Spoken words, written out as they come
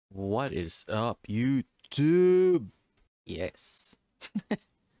What is up, YouTube? Yes.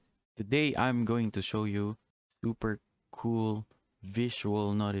 Today I'm going to show you super cool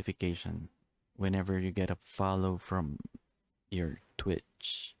visual notification whenever you get a follow from your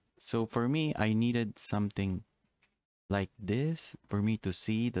Twitch. So for me, I needed something like this for me to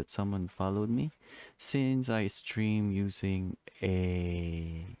see that someone followed me, since I stream using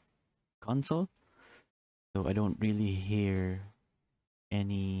a console, so I don't really hear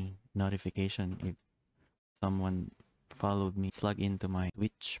any notification if someone followed me. Let's log into my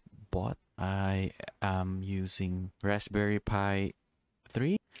Twitch bot. I am using Raspberry Pi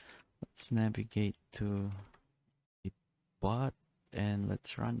 3. Let's navigate to the bot and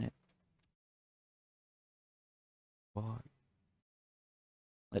let's run it. Bot.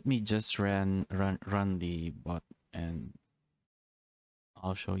 Let me just run the bot and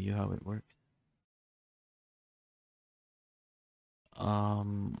I'll show you how it works.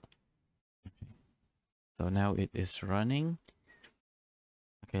 So now it is running.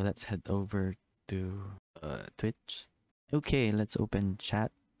 Okay, let's head over to Twitch. Okay, let's open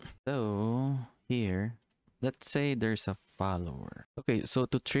chat. So here, let's say there's a follower. Okay, so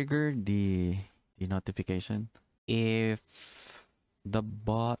to trigger the notification, if the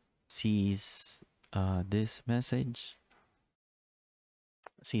bot sees this message,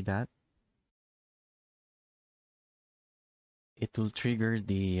 see that? It will trigger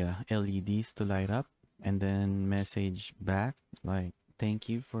the LEDs to light up and then message back like, thank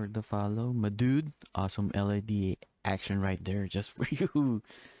you for the follow, my dude. Awesome LED action right there just for you.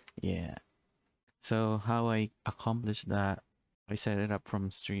 Yeah. So how I accomplish that, I set it up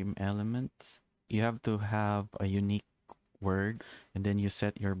from stream elements. You have to have a unique word and then you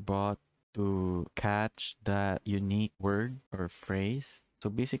set your bot to catch that unique word or phrase. So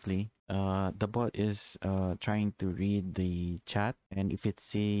basically, the bot is trying to read the chat, and if it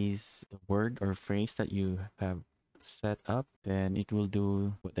sees the word or phrase that you have set up, then it will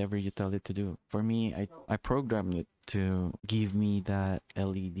do whatever you tell it to do. For me, I programmed it to give me that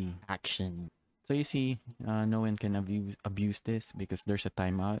LED action. So you see, no one can abuse this because there's a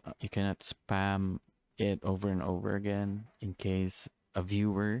timeout. You cannot spam it over and over again in case a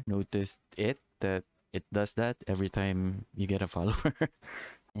viewer noticed that it does that every time you get a follower.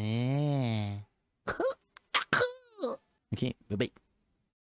 Okay, bye-bye.